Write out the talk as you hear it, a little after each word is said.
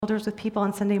Elders with people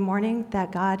on Sunday morning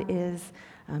that God is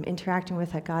interacting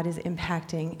with, that God is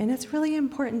impacting. And it's really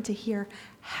important to hear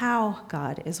how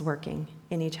God is working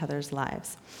in each other's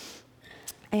lives.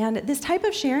 And this type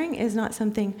of sharing is not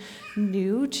something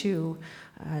new to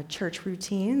church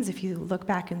routines. If you look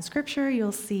back in Scripture,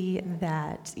 you'll see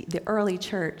that the early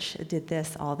church did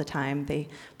this all the time.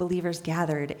 Believers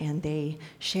gathered and they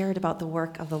shared about the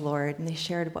work of the Lord, and they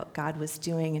shared what God was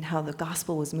doing and how the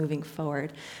gospel was moving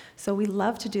forward. So we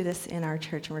love to do this in our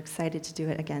church, and we're excited to do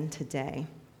it again today.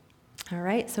 All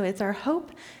right, so it's our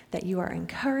hope that you are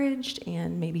encouraged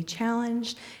and maybe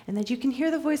challenged, and that you can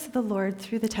hear the voice of the Lord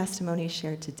through the testimonies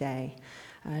shared today.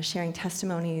 Sharing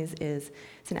testimonies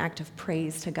it's an act of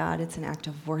praise to God. It's an act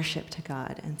of worship to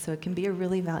God, and so it can be a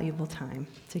really valuable time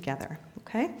together,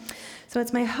 okay? So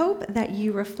it's my hope that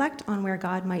you reflect on where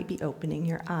God might be opening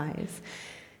your eyes.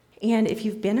 And if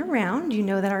you've been around, you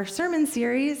know that our sermon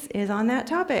series is on that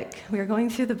topic. We are going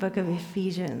through the book of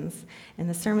Ephesians, and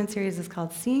the sermon series is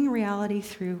called Seeing Reality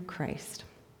Through Christ.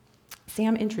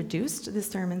 Sam introduced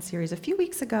this sermon series a few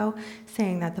weeks ago,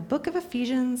 saying that the book of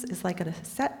Ephesians is like a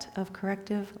set of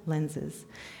corrective lenses.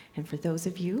 And for those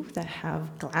of you that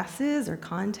have glasses or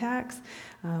contacts,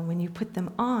 when you put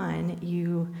them on,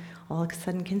 you all of a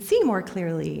sudden can see more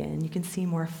clearly and you can see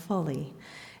more fully.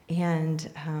 And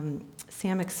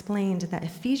Sam explained that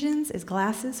Ephesians is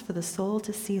glasses for the soul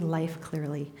to see life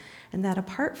clearly, and that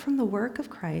apart from the work of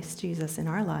Christ Jesus in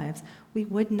our lives, we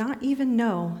would not even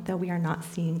know that we are not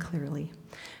seeing clearly.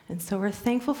 And so we're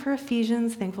thankful for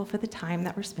Ephesians, thankful for the time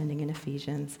that we're spending in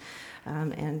Ephesians,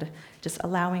 and just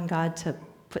allowing God to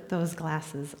put those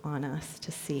glasses on us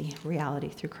to see reality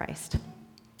through Christ.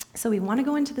 So we want to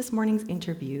go into this morning's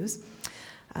interviews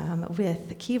with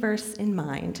the key verse in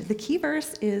mind. The key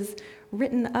verse is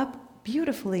written up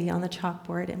beautifully on the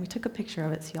chalkboard, and we took a picture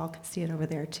of it so y'all can see it over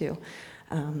there too.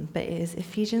 But it is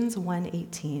Ephesians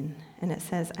 1:18, and it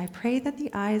says, "I pray that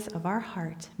the eyes of our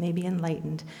heart may be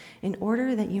enlightened, in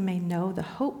order that you may know the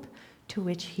hope to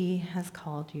which he has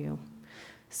called you."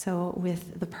 So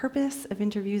with the purpose of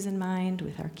interviews in mind,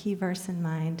 with our key verse in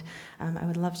mind, I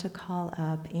would love to call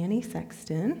up Annie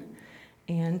Sexton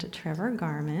and Trevor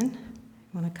Garman.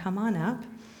 You want to come on up?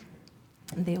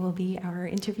 They will be our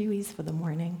interviewees for the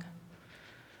morning.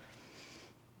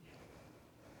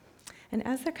 And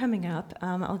as they're coming up,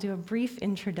 I'll do a brief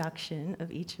introduction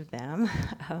of each of them.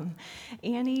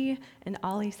 Annie and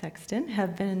Ollie Sexton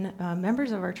have been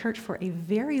members of our church for a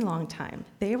very long time.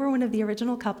 They were one of the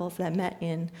original couples that met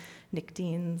in Nick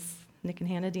and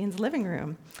Hannah Dean's living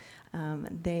room.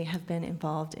 They have been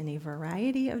involved in a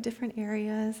variety of different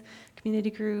areas, community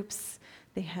groups.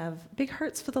 They have big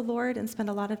hearts for the Lord and spend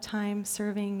a lot of time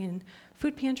serving in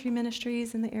food pantry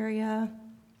ministries in the area.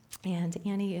 And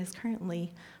Annie is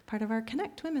currently part of our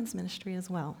Connect Women's Ministry as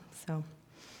well.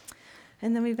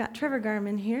 And then we've got Trevor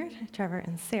Garman here. Trevor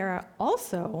and Sarah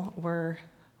also were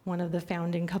one of the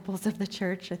founding couples of the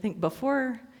church. I think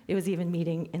before it was even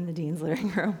meeting in the Dean's living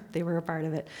room, they were a part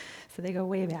of it. So they go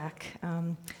way back.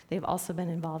 They've also been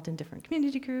involved in different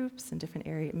community groups and different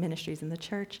area ministries in the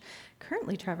church.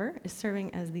 Currently, Trevor is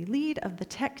serving as the lead of the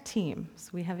tech team.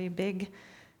 So we have a big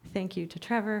thank you to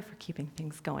Trevor for keeping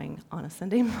things going on a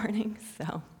Sunday morning.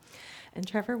 And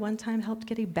Trevor one time helped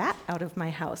get a bat out of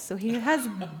my house, so he has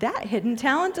that hidden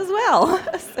talent as well.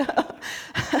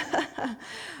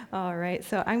 All right,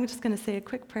 so I'm just going to say a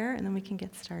quick prayer, and then we can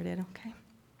get started, okay?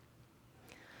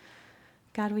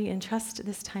 God, we entrust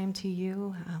this time to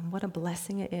you. What a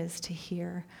blessing it is to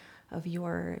hear of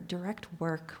your direct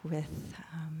work with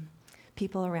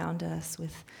people around us,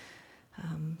 with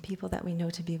people that we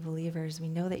know to be believers. We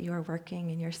know that you are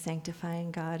working and you're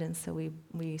sanctifying, God, and so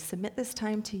we submit this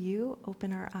time to you.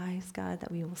 Open our eyes, God,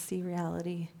 that we will see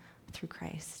reality through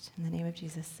Christ. In the name of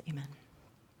Jesus, amen.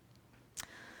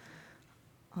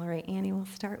 All right, Annie, we'll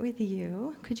start with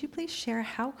you. Could you please share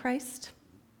how Christ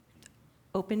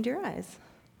opened your eyes?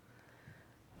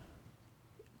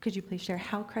 Could you please share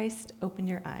how Christ opened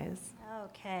your eyes?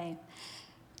 Okay.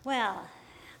 Well,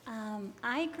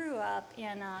 I grew up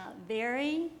in a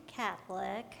very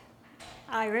Catholic,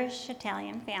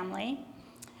 Irish-Italian family.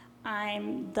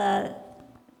 I'm the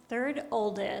third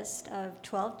oldest of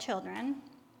 12 children.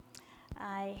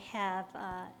 I have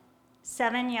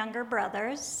 7 younger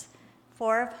brothers,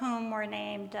 4 of whom were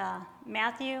named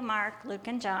Matthew, Mark, Luke,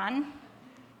 and John.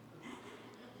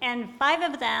 And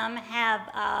 5 of them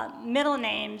have middle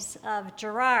names of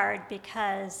Gerard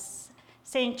because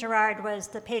Saint Gerard was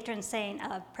the patron saint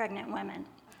of pregnant women.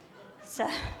 So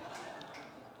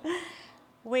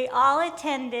we all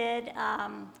attended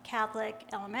Catholic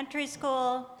elementary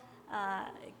school,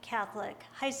 Catholic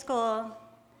high school,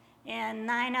 and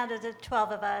 9 out of the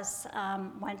 12 of us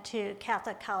went to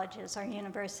Catholic colleges or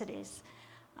universities.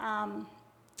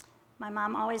 My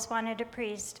mom always wanted a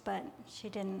priest, but she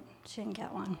didn't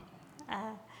get one.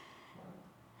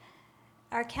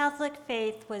 Our Catholic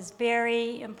faith was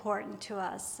very important to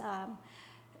us.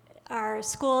 Our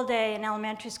school day in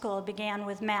elementary school began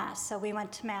with Mass, so we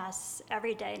went to Mass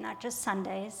every day, not just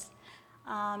Sundays.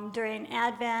 During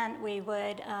Advent, we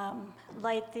would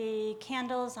light the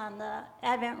candles on the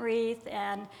Advent wreath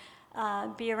and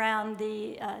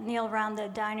kneel around the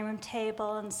dining room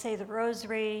table and say the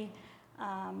rosary.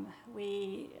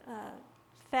 We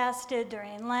fasted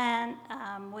during Lent.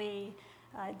 We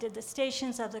did the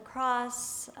Stations of the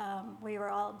Cross. We were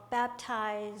all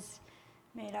baptized,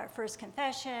 made our first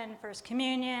confession, first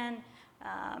communion,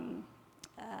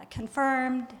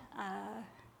 confirmed,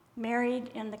 married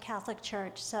in the Catholic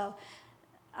Church. So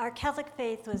our Catholic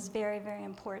faith was very, very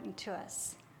important to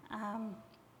us.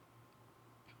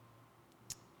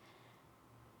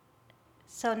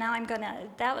 So now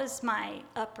that was my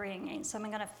upbringing, so I'm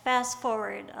going to fast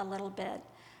forward a little bit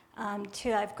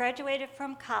I've graduated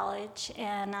from college,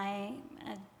 and I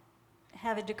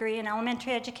have a degree in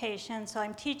elementary education, so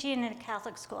I'm teaching in a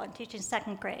Catholic school. I'm teaching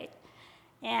 2nd grade.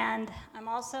 And I'm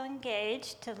also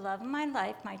engaged to the love of my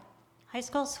life, my high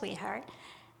school sweetheart,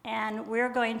 and we're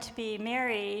going to be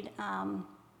married, Ollie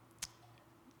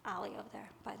over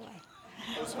there, by the way.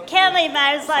 Can't leave,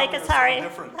 I was like, sorry.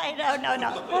 I know,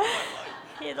 no.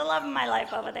 He's the love of my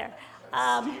life over there.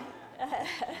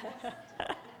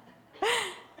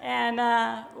 And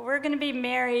we're going to be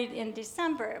married in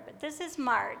December, but this is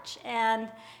March. And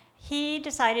he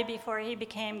decided before he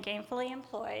became gainfully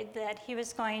employed that he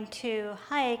was going to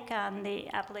hike on the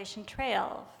Appalachian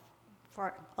Trail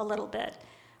for a little bit.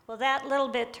 Well, that little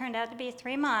bit turned out to be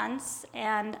 3 months.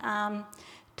 And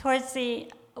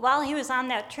while he was on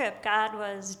that trip, God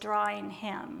was drawing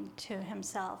him to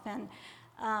himself. And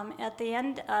at the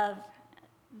end of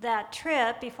that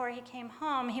trip, before he came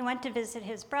home, he went to visit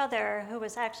his brother, who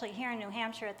was actually here in New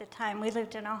Hampshire at the time. We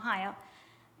lived in Ohio.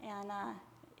 And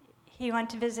he went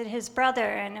to visit his brother,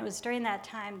 and it was during that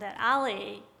time that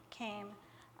Ollie came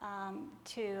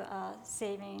to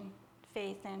saving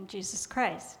faith in Jesus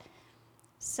Christ.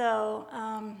 So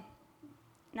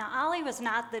now Ollie was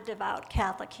not the devout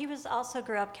Catholic. He also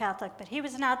grew up Catholic, but he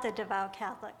was not the devout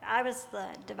Catholic. I was the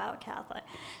devout Catholic.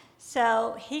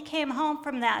 So he came home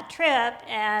from that trip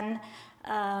and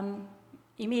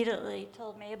immediately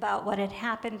told me about what had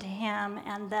happened to him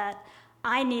and that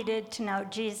I needed to know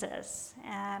Jesus.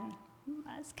 And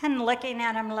I was kind of looking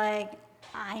at him like,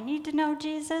 I need to know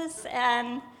Jesus?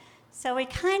 And so we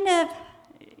kind of,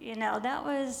 that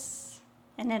was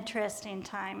an interesting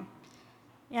time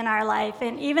in our life.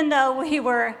 And even though we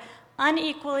were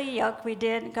unequally yoked, we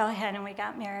did go ahead and we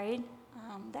got married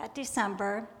that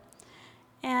December.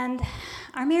 And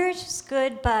our marriage was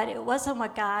good, but it wasn't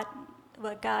what God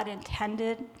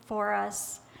intended for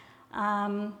us.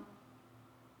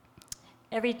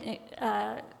 It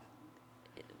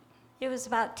was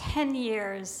about 10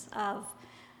 years of,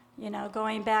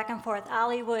 going back and forth.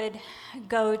 Ollie would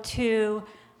go to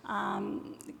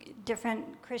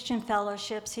different Christian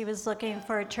fellowships. He was looking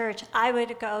for a church. I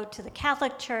would go to the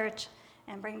Catholic Church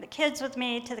and bring the kids with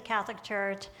me to the Catholic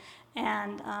Church.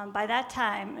 And by that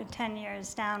time, 10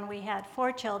 years down, we had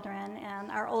 4 children,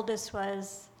 and our oldest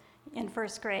was in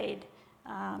 1st grade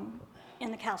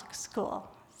in the Catholic school.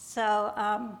 So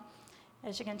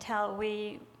as you can tell,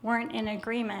 we weren't in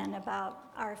agreement about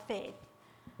our faith.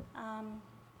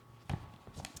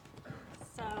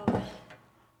 So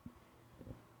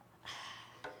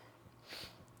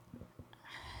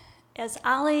as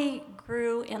Ollie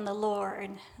grew in the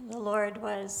Lord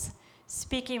was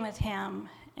speaking with him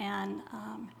and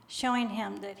showing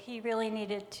him that he really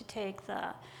needed to take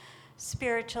the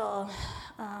spiritual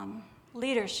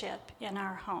leadership in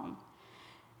our home.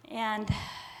 And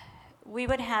we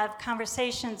would have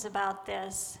conversations about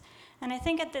this. And I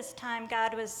think at this time,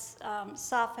 God was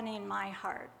softening my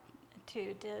heart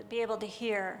to be able to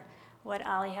hear what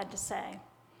Ollie had to say.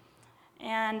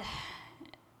 And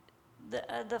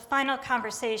the final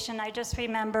conversation, I just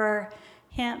remember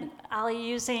Ollie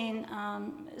using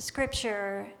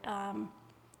scripture, and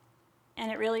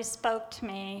it really spoke to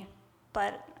me,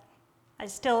 but I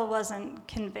still wasn't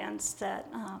convinced that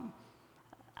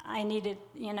we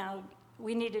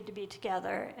needed to be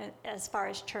together as far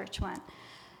as church went.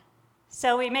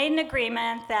 So we made an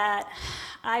agreement that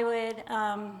I would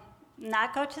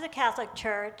not go to the Catholic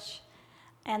Church,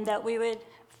 and that we would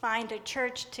find a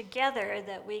church together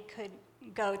that we could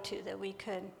go to, that we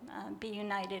could be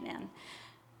united in.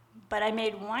 But I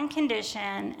made one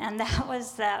condition, and that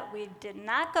was that we did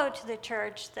not go to the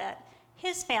church that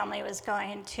his family was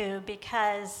going to,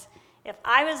 because if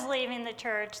I was leaving the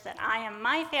church that I and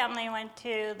my family went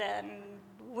to, then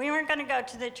we weren't going to go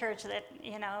to the church that,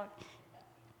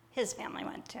 his family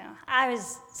went to. I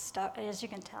was, as you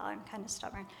can tell, I'm kind of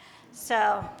stubborn.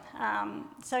 So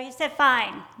he said,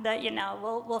 fine, that,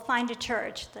 we'll find a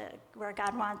church where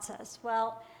God wants us.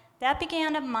 Well, that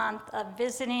began a month of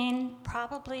visiting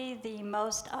probably the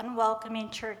most unwelcoming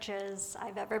churches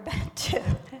I've ever been to.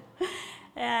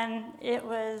 And it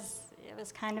was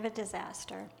kind of a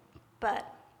disaster. But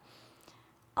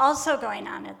also going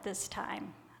on at this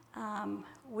time,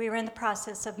 we were in the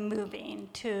process of moving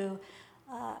to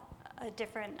a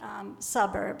different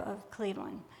suburb of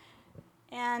Cleveland.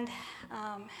 And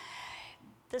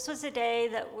this was a day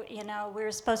that, we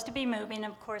were supposed to be moving,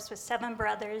 of course, with 7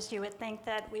 brothers. You would think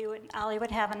that Ollie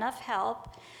would have enough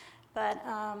help, but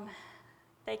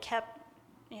they kept,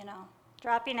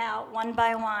 dropping out one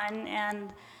by one,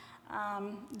 and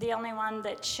the only one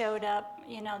that showed up,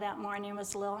 that morning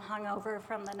was a little hungover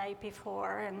from the night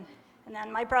before, and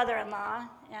then my brother-in-law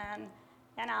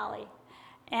and Ollie.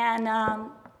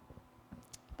 And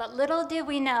but little did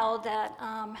we know that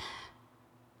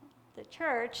the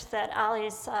church that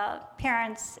Ollie's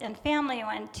parents and family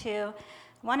went to,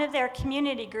 one of their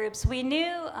community groups, we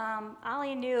knew,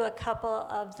 Ollie knew a couple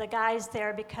of the guys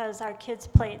there because our kids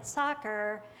played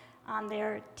soccer on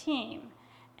their team.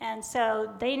 And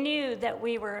so they knew that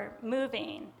we were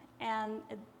moving, and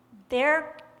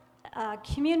their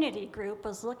community group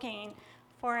was looking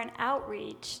for an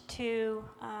outreach to,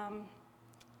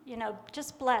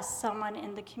 just bless someone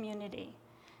in the community.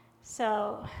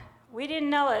 So we didn't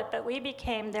know it, but we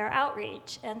became their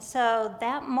outreach. And so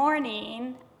that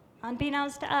morning,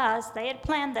 unbeknownst to us, they had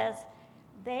planned this.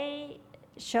 They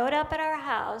showed up at our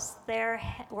house. There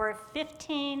were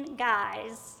 15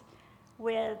 guys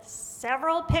with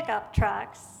several pickup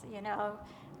trucks,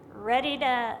 ready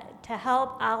to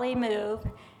help Ollie move.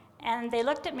 And they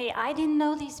looked at me. I didn't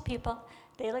know these people.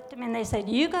 They looked at me and they said,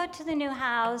 you go to the new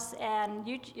house and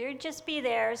you just be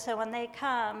there, so when they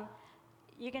come,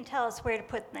 you can tell us where to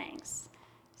put things.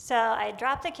 So I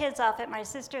dropped the kids off at my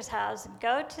sister's house,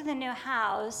 go to the new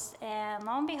house, and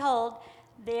lo and behold,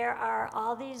 there are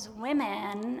all these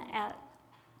women at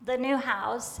the new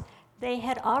house. They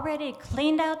had already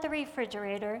cleaned out the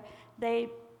refrigerator. They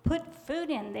put food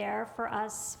in there for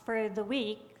us for the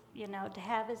week, to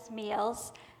have as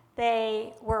meals.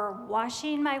 They were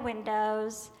washing my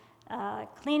windows,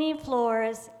 cleaning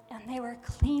floors, and they were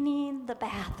cleaning the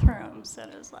bathrooms.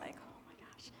 And it was like,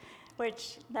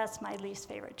 which that's my least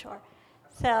favorite chore.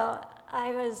 So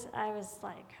I was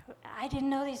like, I didn't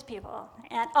know these people.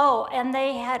 And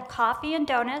they had coffee and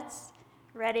donuts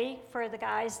ready for the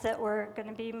guys that were going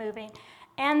to be moving.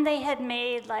 And they had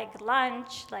made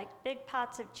lunch, big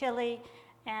pots of chili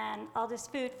and all this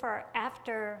food for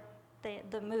after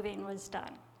the moving was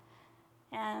done.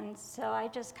 And so I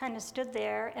just kind of stood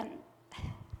there,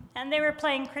 and they were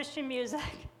playing Christian music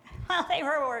while they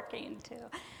were working too.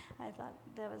 I thought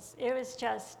it was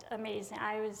just amazing.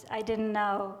 I didn't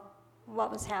know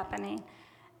what was happening.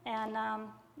 And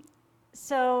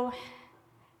so,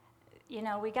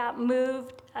 we got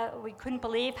moved. We couldn't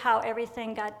believe how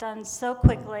everything got done so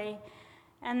quickly.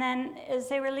 And then as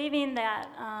they were leaving that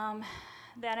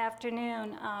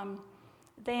afternoon,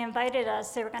 they invited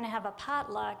us. They were going to have a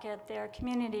potluck at their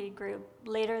community group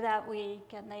later that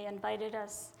week, and they invited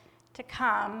us to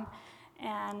come.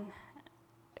 And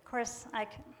of course,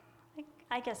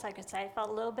 I guess I could say I felt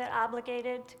a little bit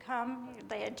obligated to come.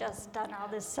 They had just done all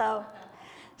this.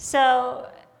 So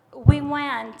we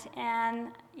went, and,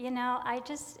 I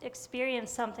just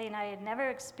experienced something I had never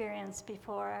experienced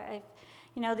before.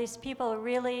 These people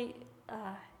really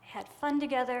had fun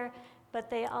together,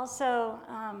 but they also,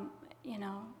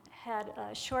 had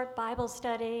a short Bible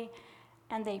study,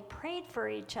 and they prayed for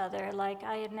each other like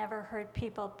I had never heard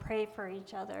people pray for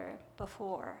each other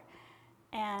before.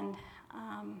 And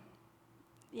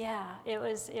it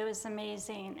was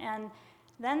amazing. And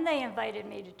then they invited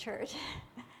me to church.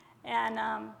 And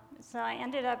so I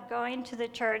ended up going to the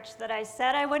church that I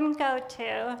said I wouldn't go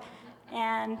to.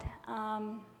 And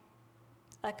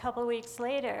a couple weeks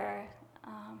later,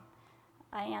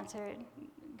 I answered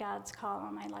God's call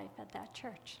on my life at that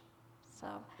church. So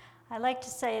I like to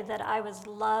say that I was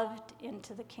loved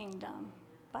into the kingdom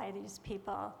by these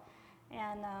people.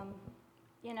 And,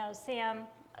 Sam,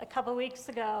 a couple weeks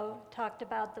ago, talked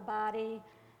about the body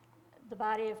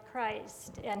of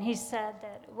Christ. And he said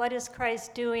that, what is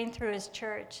Christ doing through his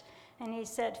church? And he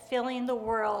said, filling the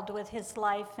world with his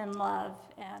life and love.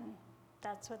 And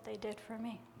that's what they did for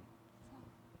me.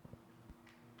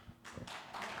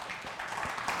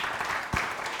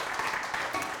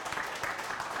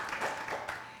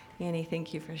 Annie,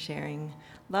 thank you for sharing.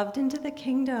 Loved into the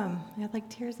kingdom. I had like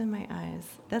tears in my eyes.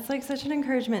 That's like such an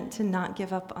encouragement to not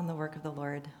give up on the work of the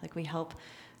Lord. Like we help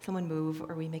someone move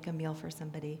or we make a meal for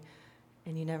somebody,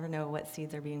 and you never know what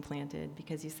seeds are being planted,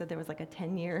 because you said there was like a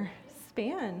 10-year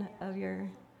span of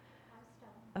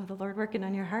the Lord working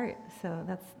on your heart. So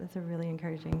that's a really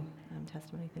encouraging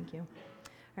testimony. Thank you.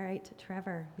 All right,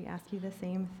 Trevor, we ask you the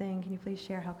same thing. Can you please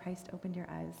share how Christ opened your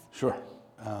eyes? Sure.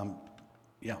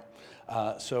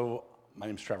 So my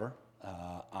name's Trevor.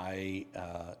 I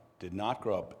did not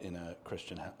grow up in a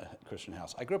Christian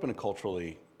house. I grew up in a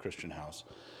culturally Christian house.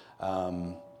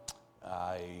 I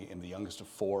am the youngest of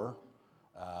four,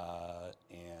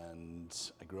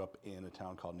 and I grew up in a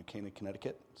town called New Canaan,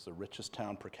 Connecticut. It's the richest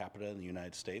town per capita in the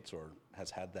United States, or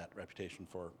has had that reputation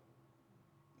for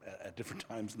at different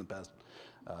times in the past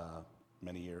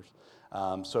many years.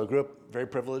 So I grew up very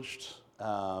privileged.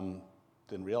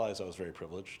 Didn't realize I was very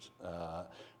privileged,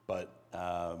 but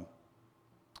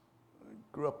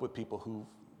grew up with people who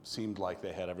seemed like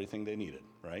they had everything they needed,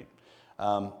 right?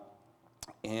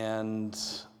 And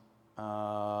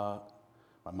my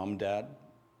mom and dad,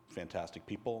 fantastic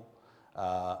people.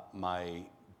 My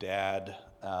dad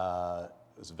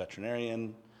was a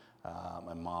veterinarian.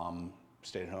 My mom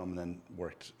stayed at home and then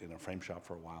worked in a frame shop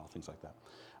for a while, things like that.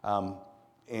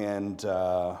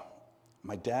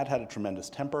 My dad had a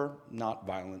tremendous temper, not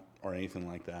violent or anything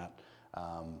like that,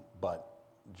 but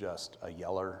just a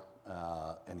yeller.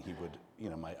 And he would,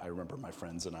 I remember my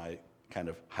friends and I kind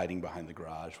of hiding behind the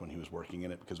garage when he was working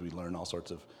in it, because we learned all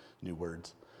sorts of new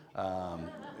words.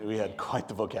 We had quite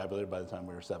the vocabulary by the time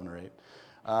we were 7 or 8.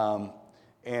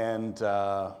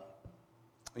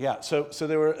 So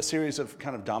there were a series of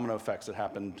kind of domino effects that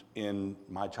happened in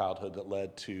my childhood that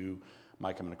led to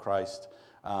my coming to Christ.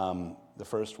 The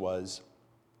first was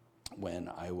when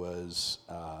I was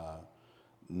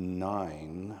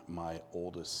 9, my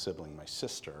oldest sibling, my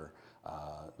sister,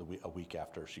 a week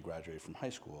after she graduated from high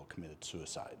school, committed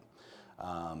suicide,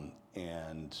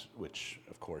 and which,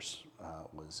 of course,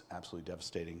 was absolutely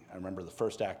devastating. I remember the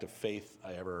first act of faith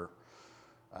I ever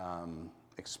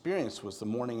experienced was the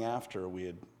morning after we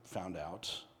had found out.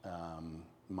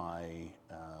 I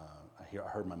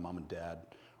heard my mom and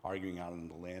dad arguing out on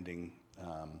the landing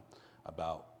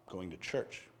about going to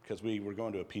church, because we were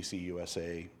going to a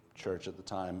PCUSA church at the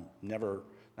time,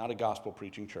 not a gospel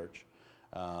preaching church,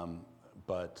 and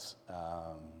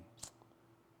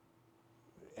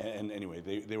anyway,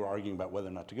 they were arguing about whether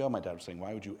or not to go. My dad was saying,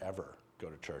 "Why would you ever go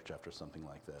to church after something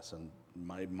like this?" And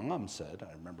my mom said,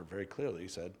 I remember very clearly,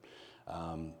 said,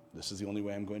 "This is the only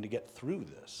way I'm going to get through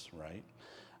this," right?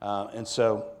 And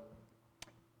so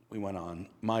we went on.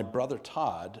 My brother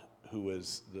Todd, who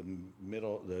was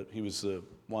he was the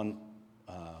one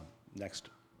next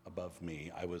above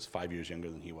me. I was 5 years younger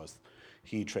than he was.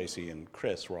 He, Tracy, and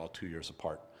Chris were all 2 years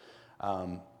apart.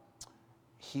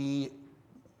 He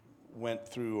went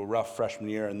through a rough freshman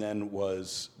year and then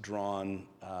was drawn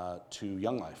to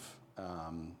Young Life,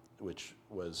 which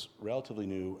was relatively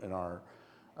new in our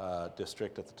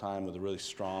district at the time, with a really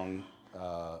strong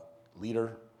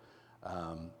leader.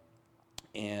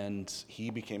 And he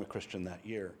became a Christian that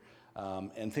year.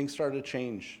 And things started to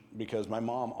change because my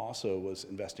mom also was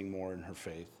investing more in her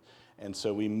faith. And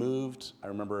so we moved, I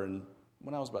remember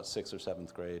when I was about 6th or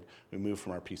 7th grade, we moved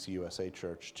from our PCUSA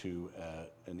church to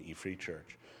an E-Free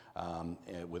church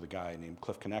with a guy named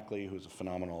Cliff Conneckley, who's a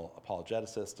phenomenal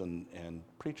apologeticist and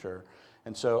preacher.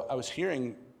 And so I was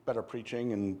hearing better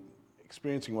preaching and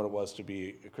experiencing what it was to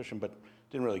be a Christian, but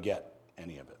didn't really get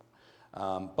any of it.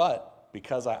 But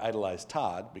because I idolized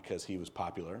Todd, because he was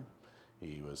popular,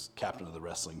 he was captain of the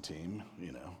wrestling team,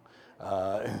 he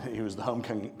was the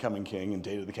homecoming king and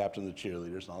dated the captain of the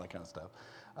cheerleaders and all that kind of stuff.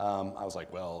 I was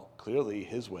like, well, clearly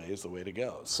his way is the way to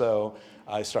go. So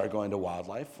I started going to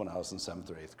Wildlife when I was in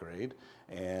 7th or 8th grade,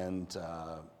 and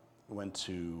went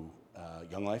to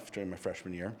Young Life during my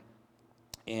freshman year.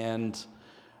 And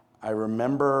I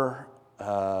remember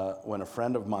when a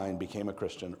friend of mine became a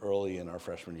Christian early in our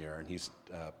freshman year, and he's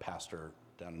a pastor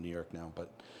down in New York now,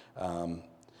 but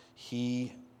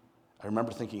I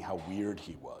remember thinking how weird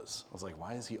he was. I was like,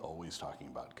 why is he always talking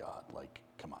about God? Like,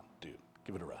 come on, dude,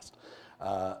 give it a rest.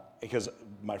 Because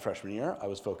my freshman year, I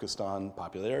was focused on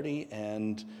popularity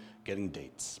and getting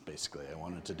dates, basically. I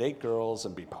wanted to date girls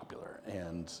and be popular,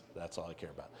 and that's all I care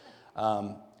about.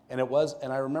 And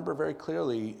I remember very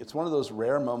clearly, it's one of those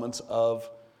rare moments of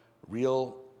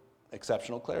real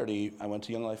exceptional clarity. I went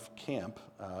to Young Life camp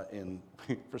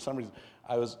for some reason,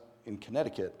 I was in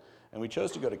Connecticut, and we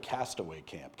chose to go to Castaway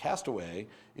Camp. Castaway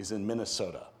is in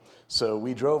Minnesota. So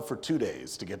we drove for 2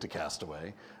 days to get to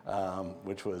Castaway,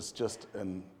 which was just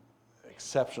an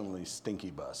exceptionally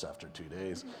stinky bus after 2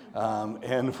 days. And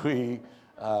anyway,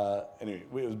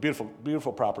 it was beautiful,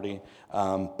 beautiful property.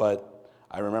 But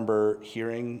I remember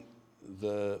hearing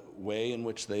the way in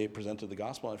which they presented the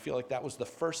gospel. I feel like that was the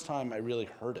first time I really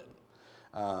heard it.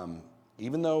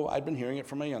 Even though I'd been hearing it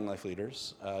from my Young Life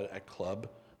leaders at Club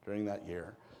during that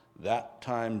year, that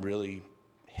time really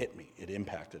hit me. It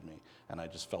impacted me. And I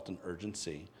just felt an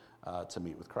urgency to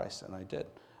meet with Christ, and I did.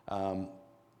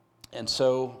 And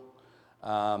so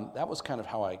that was kind of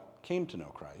how I came to know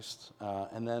Christ.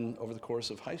 And then over the course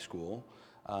of high school,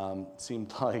 it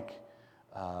seemed like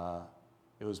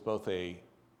it was both a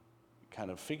kind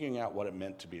of figuring out what it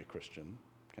meant to be a Christian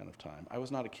kind of time. I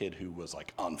was not a kid who was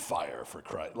like on fire for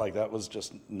Christ. Like that was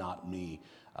just not me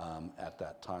at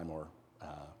that time, or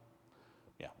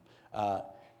I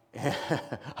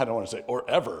don't want to say or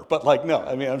ever, but like no.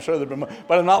 I mean, I'm sure there've been,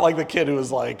 but I'm not like the kid who was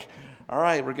like, all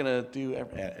right, we're gonna do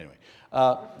anyway.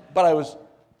 But I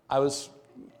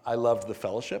loved the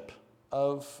fellowship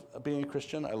of being a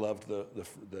Christian. I loved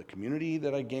the community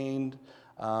that I gained.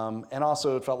 And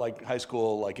also it felt like high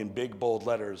school, like in big bold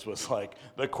letters, was like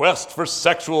the quest for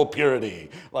sexual purity,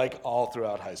 like all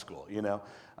throughout high school, you know?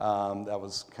 That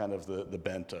was kind of the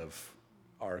bent of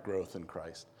our growth in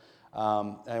Christ.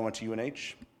 I went to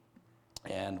UNH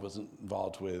and was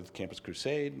involved with Campus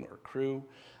Crusade, or Cru,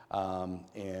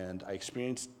 and I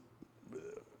experienced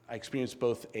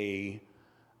both a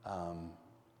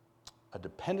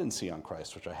dependency on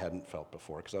Christ, which I hadn't felt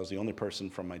before, because I was the only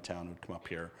person from my town who'd come up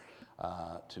here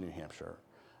to New Hampshire.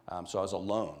 So I was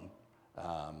alone,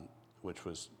 which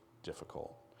was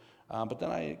difficult. But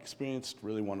then I experienced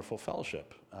really wonderful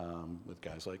fellowship with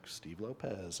guys like Steve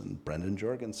Lopez and Brendan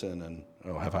Jorgensen, and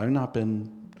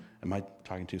am I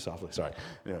talking too softly? Sorry.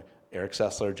 You know, Eric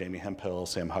Sessler, Jamie Hemphill,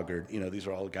 Sam Huggard, you know, these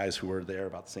are all guys who were there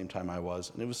about the same time I was,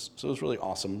 and it was really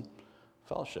awesome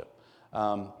fellowship.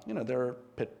 You know, there are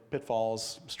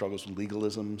pitfalls, struggles with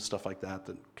legalism, stuff like that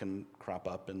can crop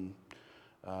up in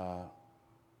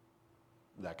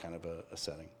that kind of a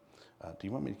setting. Do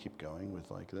you want me to keep going with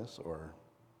like this, or?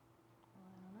 I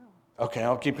don't know. Okay,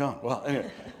 I'll keep going. Well, anyway,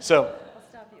 so, I'll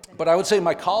stop you. but I would say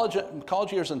my college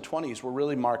years and 20s were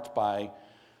really marked by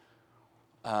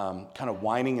kind of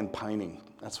whining and pining.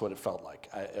 That's what it felt like,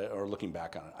 or looking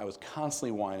back on it. I was constantly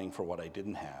whining for what I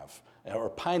didn't have, or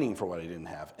pining for what I didn't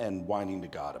have, and whining to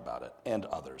God about it, and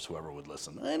others, whoever would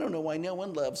listen. I don't know why no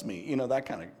one loves me, you know, that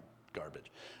kind of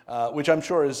garbage, which I'm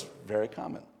sure is very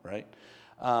common, right?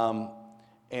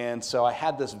 And so I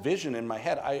had this vision in my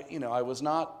head. I was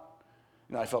not,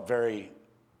 I felt very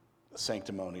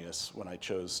sanctimonious when I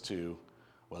chose to,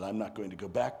 well, I'm not going to go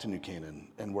back to New Canaan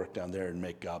and work down there and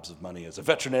make gobs of money as a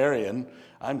veterinarian.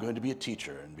 I'm going to be a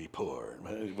teacher and be poor,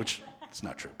 which it's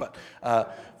not true. But I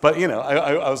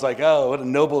was like, oh, what a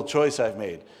noble choice I've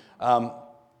made.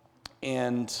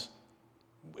 And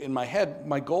in my head,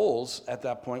 my goals at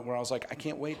that point where I was like, I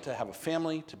can't wait to have a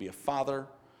family, to be a father,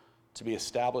 to be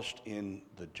established in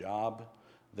the job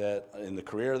in the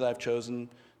career that I've chosen,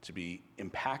 to be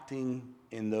impacting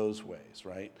in those ways,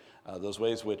 right? Those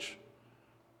ways which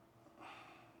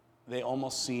they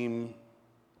almost seemed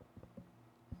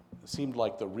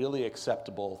like the really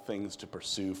acceptable things to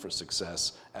pursue for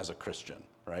success as a Christian,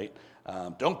 right?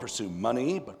 Don't pursue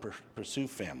money, but pursue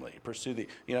family. Pursue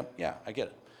I get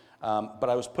it. But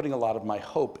I was putting a lot of my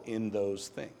hope in those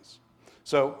things.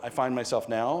 So I find myself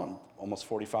now, I'm almost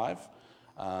 45.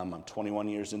 I'm 21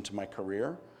 years into my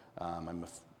career. I'm a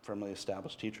firmly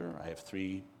established teacher. I have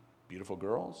 3 beautiful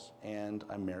girls, and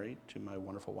I'm married to my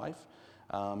wonderful wife.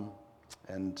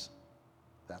 And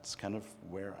that's kind of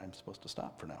where I'm supposed to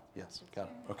stop for now. Yes, got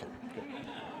it. Okay, good.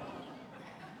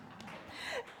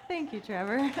 Thank you,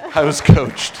 Trevor. I was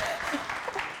coached.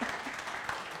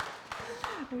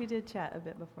 We did chat a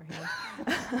bit beforehand.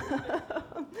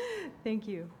 Thank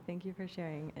you. Thank you for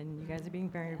sharing. And you guys are being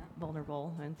very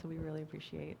vulnerable, and so we really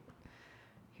appreciate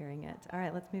hearing it. All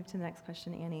right, let's move to the next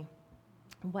question, Annie.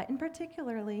 What in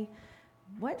particular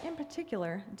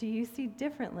do you see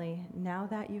differently now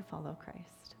that you follow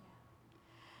Christ?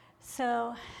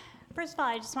 So, first of all,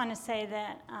 I just want to say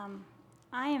that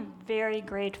I am very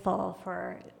grateful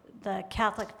for the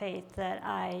Catholic faith that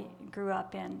I grew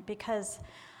up in, because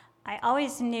I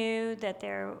always knew that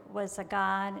there was a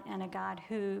God, and a God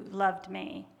who loved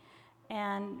me.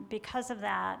 And because of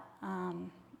that, I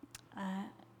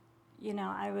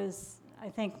was, I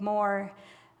think, more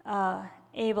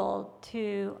able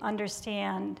to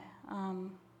understand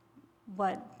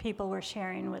what people were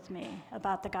sharing with me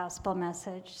about the gospel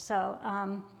message. So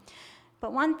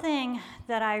But one thing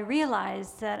that I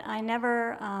realized that I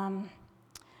never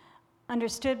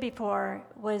understood before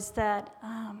was that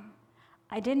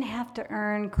I didn't have to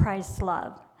earn Christ's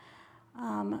love.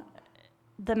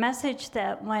 The message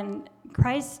that when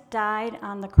Christ died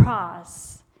on the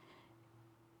cross,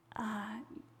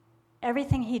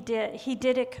 everything he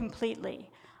did it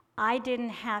completely. I didn't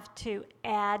have to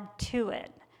add to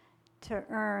it to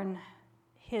earn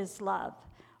his love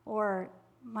or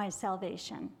my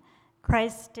salvation.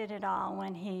 Christ did it all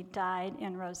when he died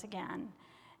and rose again.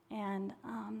 And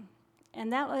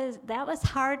that was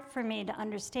hard for me to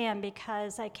understand,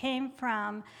 because I came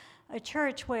from a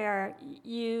church where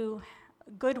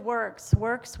good works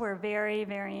were very,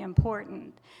 very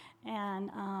important.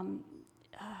 And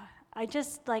I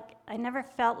never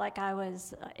felt like I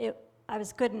was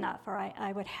good enough, or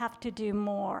I would have to do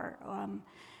more.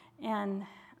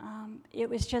 It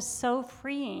was just so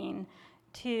freeing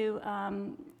to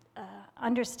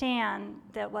understand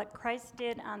that what Christ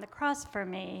did on the cross for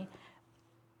me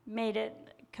made it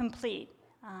complete.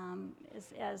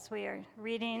 As we are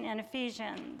reading in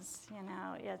Ephesians,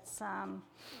 it's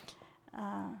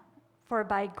for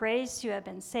by grace you have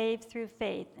been saved through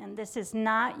faith, and this is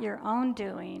not your own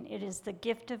doing, it is the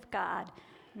gift of God,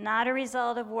 not a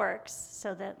result of works,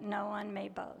 so that no one may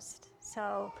boast.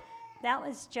 So that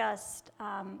was just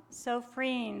so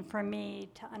freeing for me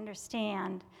to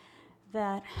understand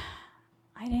that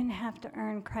I didn't have to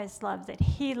earn Christ's love, that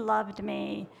he loved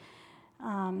me,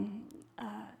 and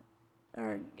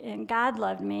God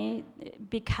loved me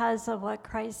because of what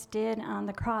Christ did on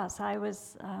the cross. I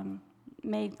was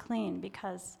made clean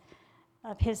because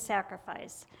of his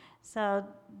sacrifice. So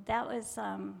that was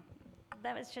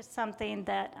just something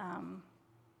that,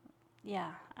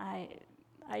 I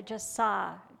just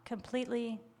saw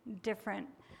completely different.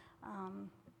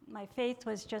 My faith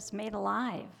was just made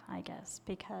alive, I guess,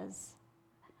 because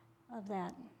of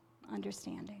that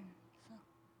understanding. So.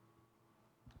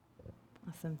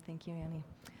 Awesome. Thank you, Annie.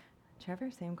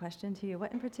 Trevor, same question to you.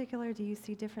 What in particular do you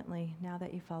see differently now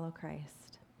that you follow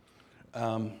Christ?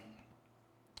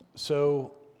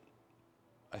 So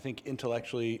I think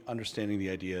intellectually understanding the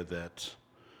idea that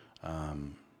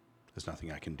there's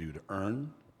nothing I can do to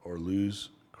earn or lose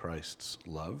Christ's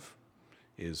love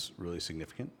is really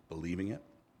significant, believing it.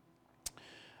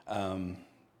 I'm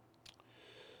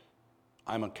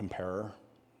a comparer.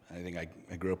 I think I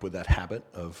grew up with that habit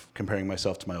of comparing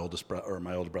myself to my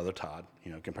older brother Todd,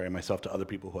 comparing myself to other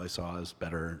people who I saw as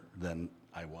better than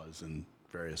I was in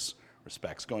various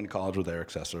respects. Going to college with Eric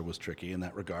Sessler was tricky in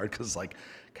that regard, because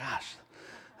gosh,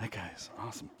 that guy's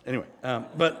awesome. Anyway,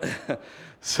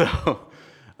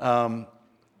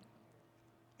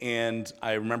 and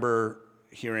I remember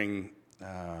hearing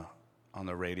on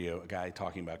the radio a guy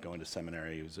talking about going to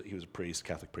seminary. He was a priest,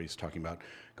 Catholic priest, talking about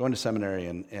going to seminary,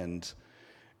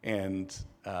 and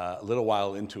a little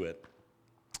while into it,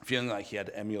 feeling like he had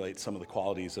to emulate some of the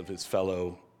qualities of his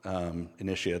fellow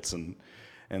initiates,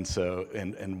 and so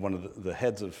one of the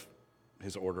heads of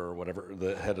his order or whatever,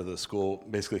 the head of the school,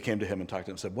 basically came to him and talked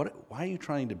to him and said, why are you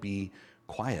trying to be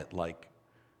quiet like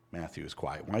Matthew is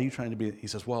quiet? Why are you trying to be? He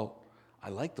says, well, I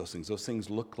like those things. Those things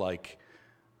look like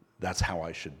that's how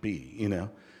I should be,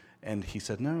 And he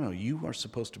said, no, you are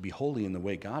supposed to be holy in the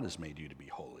way God has made you to be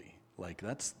holy. Like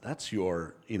that's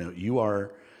your, you've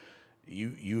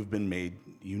been made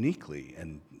uniquely,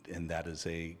 and that is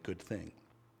a good thing.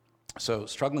 So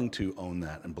struggling to own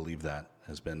that and believe that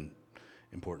has been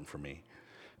important for me.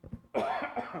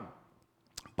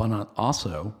 But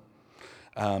also,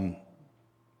 I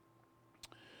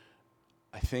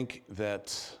think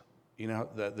that,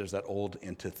 that there's that old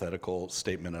antithetical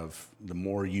statement of the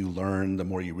more you learn, the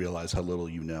more you realize how little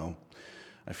you know.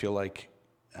 I feel like,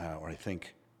 or I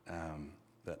think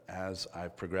that as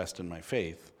I've progressed in my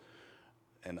faith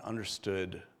and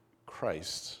understood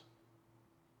Christ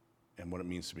and what it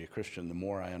means to be a Christian, the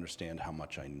more I understand how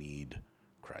much I need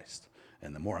Christ,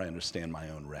 and the more I understand my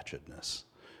own wretchedness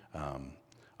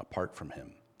apart from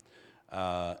him.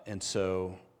 And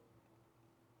so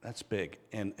that's big.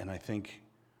 And I think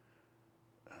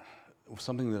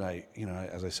something that I,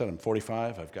 as I said, I'm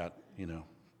 45, I've got,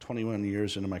 21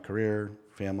 years into my career,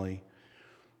 family,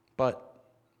 but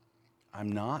I'm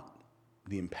not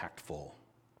the impactful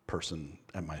person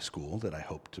at my school that I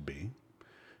hope to be.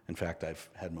 In fact, I've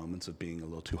had moments of being a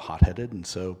little too hot-headed, and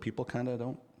so people kind of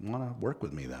don't want to work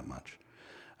with me that much.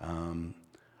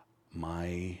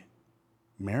 My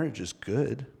marriage is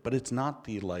good, but it's not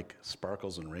the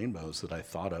sparkles and rainbows that I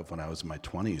thought of when I was in my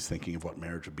 20s, thinking of what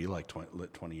marriage would be like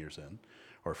 20 years in,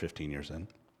 or 15 years in.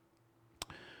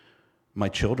 My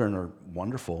children are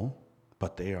wonderful,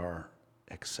 but they are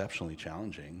exceptionally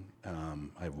challenging.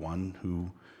 I have one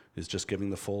who is just giving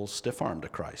the full stiff arm to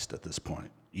Christ at this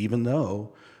point, even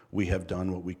though we have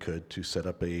done what we could to set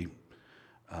up a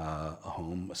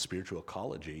home, a spiritual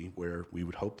ecology where we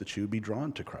would hope that she would be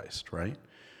drawn to Christ, right?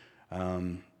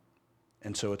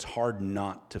 And so it's hard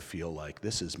not to feel like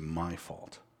this is my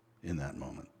fault in that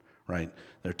moment, right?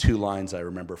 There are two lines I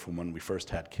remember from when we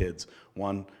first had kids.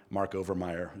 One, Mark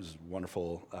Overmeyer, who's a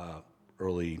wonderful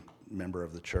early member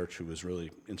of the church who was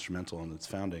really instrumental in its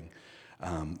founding.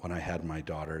 When I had my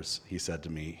daughters, he said to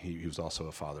me, he was also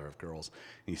a father of girls,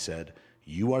 he said,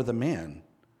 "You are the man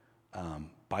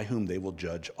by whom they will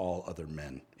judge all other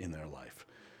men in their life."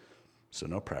 So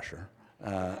no pressure.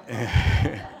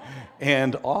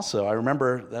 And also, I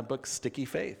remember that book, Sticky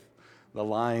Faith, the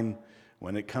line,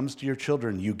 "When it comes to your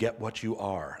children, you get what you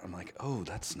are." I'm like, oh,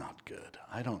 that's not good.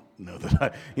 I don't know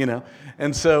that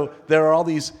And so there are all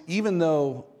these, even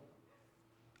though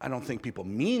I don't think people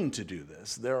mean to do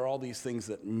this, there are all these things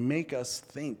that make us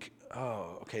think,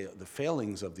 oh, okay, the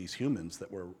failings of these humans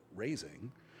that we're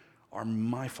raising are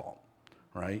my fault,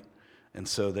 right? And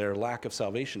so their lack of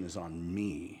salvation is on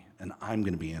me, and I'm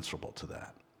going to be answerable to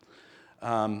that.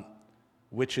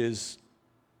 Which is,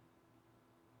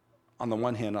 on the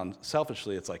one hand,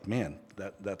 selfishly, it's like, man,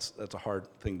 that's a hard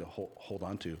thing to hold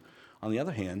on to. On the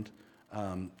other hand,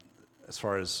 as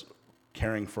far as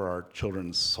caring for our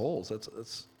children's souls,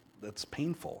 that's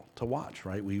painful to watch,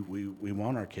 right? We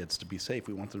want our kids to be safe.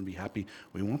 We want them to be happy.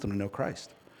 We want them to know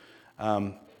Christ.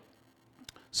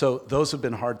 So those have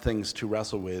been hard things to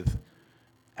wrestle with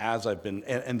as I've been,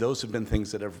 and those have been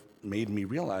things that have made me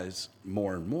realize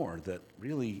more and more that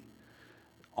really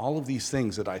all of these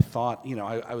things that I thought,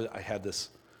 I had this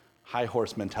high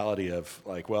horse mentality of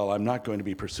like, well, I'm not going to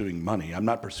be pursuing money. I'm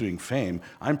not pursuing fame.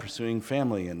 I'm pursuing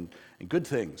family and good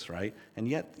things, right? And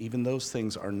yet, even those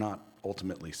things are not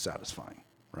ultimately satisfying,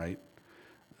 right?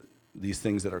 These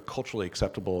things that are culturally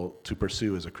acceptable to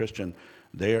pursue as a Christian,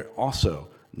 they're also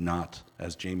not,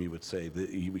 as Jamie would say,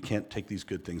 we can't take these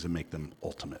good things and make them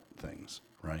ultimate things,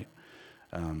 right?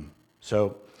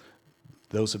 So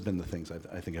those have been the things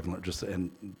I think I've learned,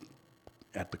 and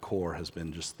at the core has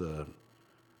been just the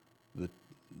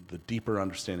deeper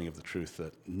understanding of the truth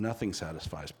that nothing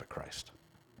satisfies but Christ.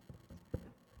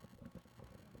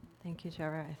 Thank you,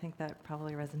 Trevor. I think that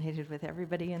probably resonated with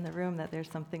everybody in the room, that there's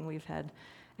something we've had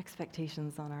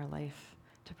expectations on our life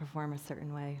to perform a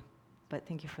certain way. But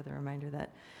thank you for the reminder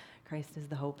that Christ is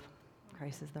the hope,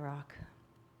 Christ is the rock.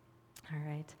 All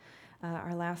right.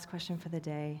 Our last question for the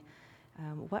day.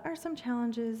 What are some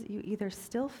challenges you either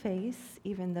still face,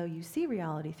 even though you see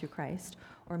reality through Christ,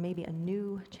 or maybe a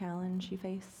new challenge you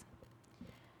face?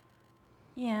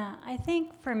 Yeah, I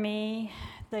think for me,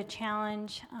 the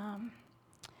challenge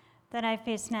that I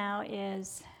face now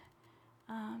is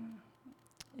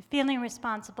feeling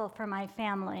responsible for my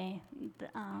family,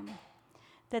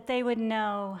 that they would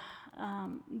know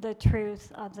the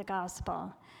truth of the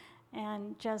gospel,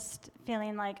 and just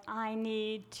feeling like I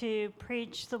need to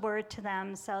preach the word to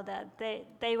them so that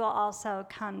they will also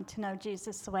come to know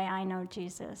Jesus the way I know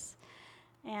Jesus.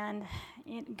 And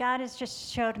God has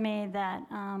just showed me that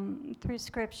through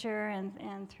Scripture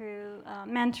and through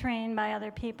mentoring by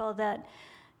other people that,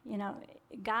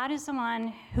 God is the one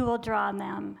who will draw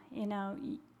them.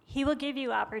 He will give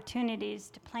you opportunities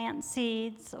to plant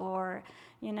seeds or,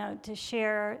 to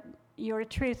share your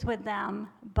truth with them,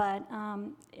 but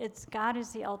it's God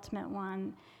is the ultimate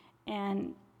one,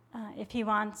 and if He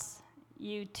wants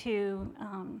you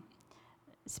to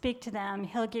speak to them,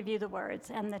 He'll give you the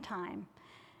words and the time.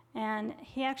 And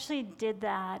He actually did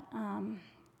that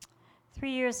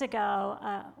 3 years ago.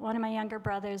 One of my younger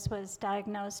brothers was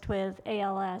diagnosed with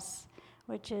ALS,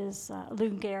 which is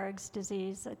Lou Gehrig's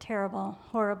disease, a terrible,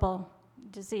 horrible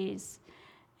disease.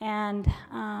 And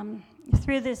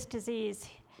through this disease,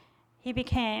 he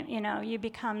became, you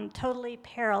become totally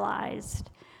paralyzed,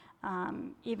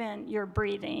 even your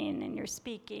breathing and your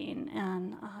speaking,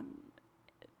 and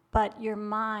but your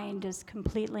mind is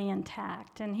completely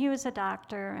intact. And he was a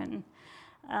doctor, and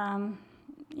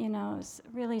was a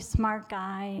really smart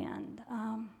guy, and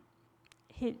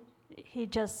he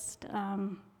just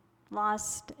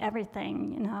lost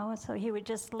everything, so he would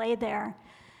just lay there.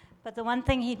 But the one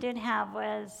thing he did have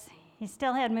was he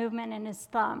still had movement in his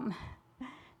thumb.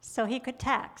 So he could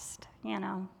text,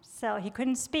 So he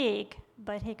couldn't speak,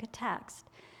 but he could text.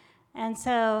 And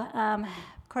so,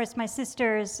 of course, my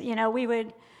sisters, we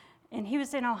would, and he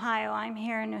was in Ohio, I'm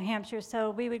here in New Hampshire, so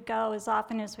we would go as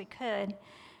often as we could.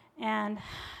 And,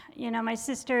 my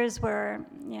sisters were,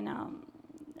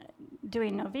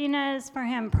 doing novenas for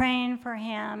him, praying for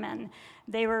him, and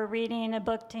they were reading a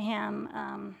book to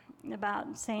him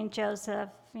about Saint Joseph,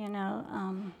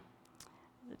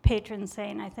 patron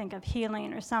saint, I think, of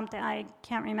healing or something. I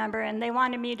can't remember. And they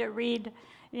wanted me to read,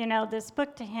 this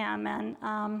book to him. And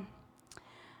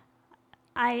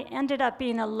I ended up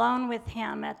being alone with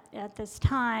him at this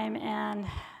time. And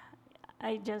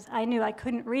I knew I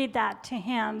couldn't read that to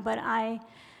him. But I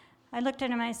looked at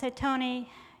him and I said, Tony,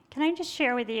 can I just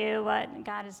share with you what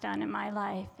God has done in my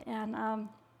life? And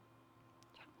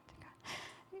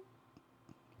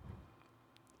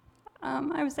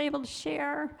I was able to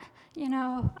share,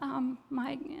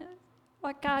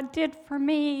 what God did for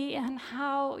me and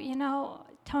how,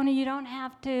 Tony, you don't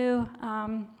have to.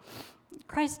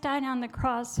 Christ died on the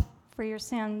cross for your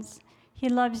sins. He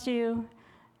loves you.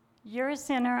 You're a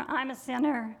sinner. I'm a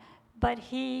sinner. But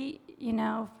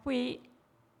if we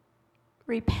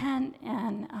repent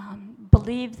and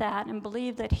believe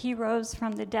that he rose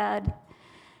from the dead,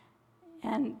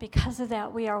 and because of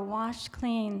that, we are washed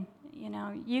clean.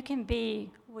 You can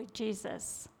be with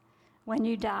Jesus when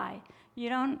you die. You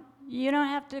don't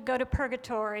have to go to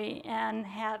purgatory and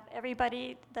have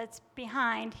everybody that's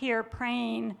behind here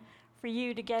praying for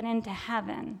you to get into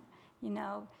heaven.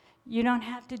 You don't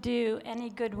have to do any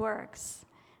good works.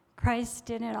 Christ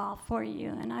did it all for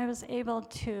you. And I was able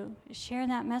to share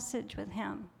that message with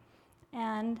him.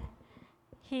 And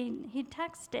he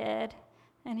texted,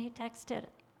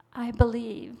 I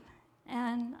believe.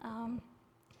 And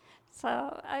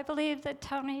so I believe that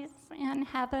Tony's in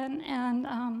heaven,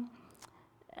 and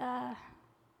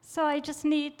so I just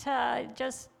need to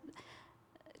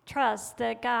trust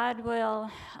that God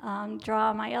will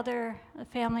draw my other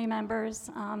family members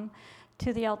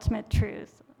to the ultimate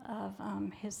truth of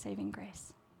his saving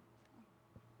grace.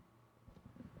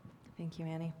 Thank you,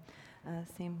 Annie.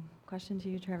 Same question to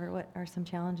you, Trevor. What are some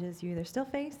challenges you either still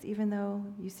face, even though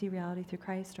you see reality through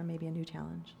Christ, or maybe a new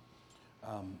challenge?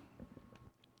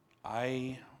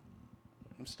 I'm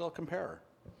still a comparer.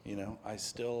 I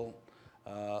still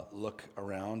look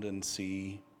around and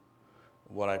see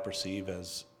what I perceive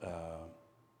as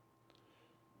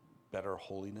better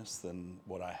holiness than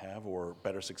what I have, or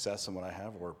better success than what I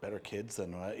have, or better kids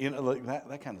than what like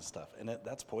that kind of stuff. And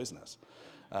that's poisonous.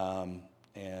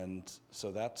 And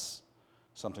so that's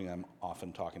something I'm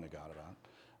often talking to God about.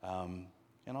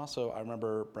 And also, I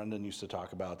remember Brendan used to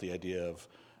talk about the idea of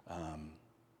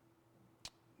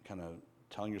kind of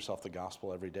telling yourself the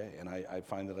gospel every day. And I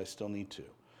find that I still need to.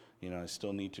 I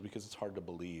still need to, because it's hard to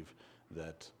believe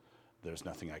that there's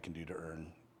nothing I can do to earn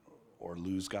or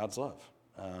lose God's love.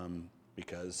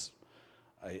 Because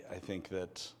I think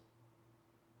that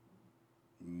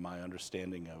my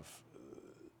understanding of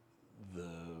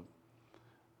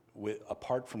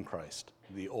apart from Christ,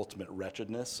 the ultimate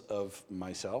wretchedness of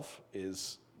myself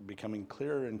is becoming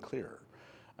clearer and clearer.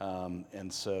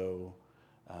 And so,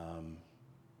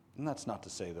 and that's not to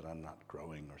say that I'm not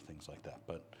growing or things like that,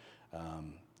 but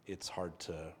it's hard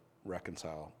to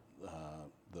reconcile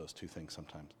those two things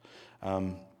sometimes.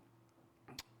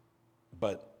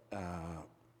 But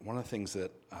one of the things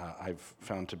that I've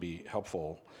found to be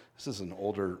helpful, this is an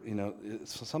older,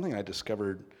 it's something I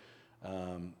discovered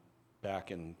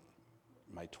back in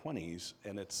my 20s,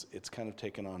 and it's kind of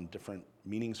taken on different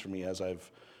meanings for me as I've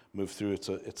moved through.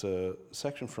 It's a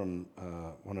section from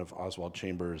one of Oswald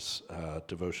Chambers'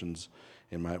 devotions,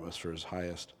 In My Atmosphere is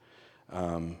Highest,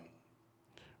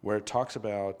 where it talks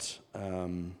about,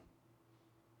 he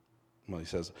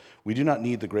says, we do not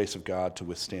need the grace of God to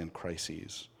withstand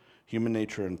crises. Human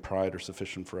nature and pride are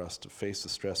sufficient for us to face the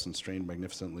stress and strain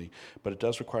magnificently, but it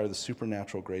does require the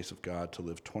supernatural grace of God to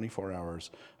live 24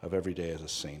 hours of every day as a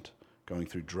saint, going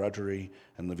through drudgery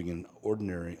and living an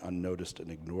ordinary, unnoticed, and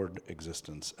ignored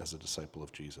existence as a disciple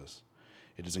of Jesus.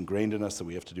 It is ingrained in us that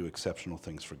we have to do exceptional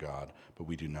things for God, but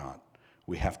we do not.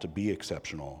 We have to be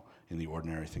exceptional in the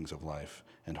ordinary things of life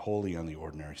and holy on the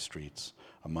ordinary streets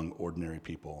among ordinary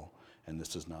people, and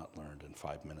this is not learned in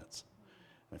 5 minutes.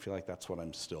 And I feel like that's what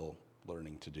I'm still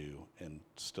learning to do and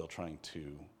still trying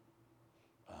to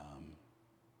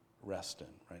rest in,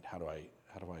 right? How do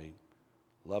I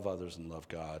love others and love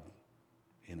God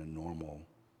in a normal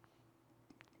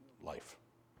life?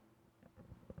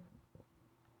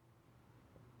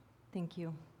 Thank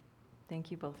you. Thank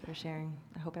you both for sharing.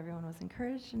 I hope everyone was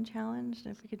encouraged and challenged.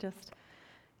 If we could just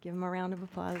give them a round of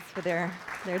applause for their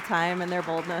time and their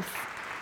boldness.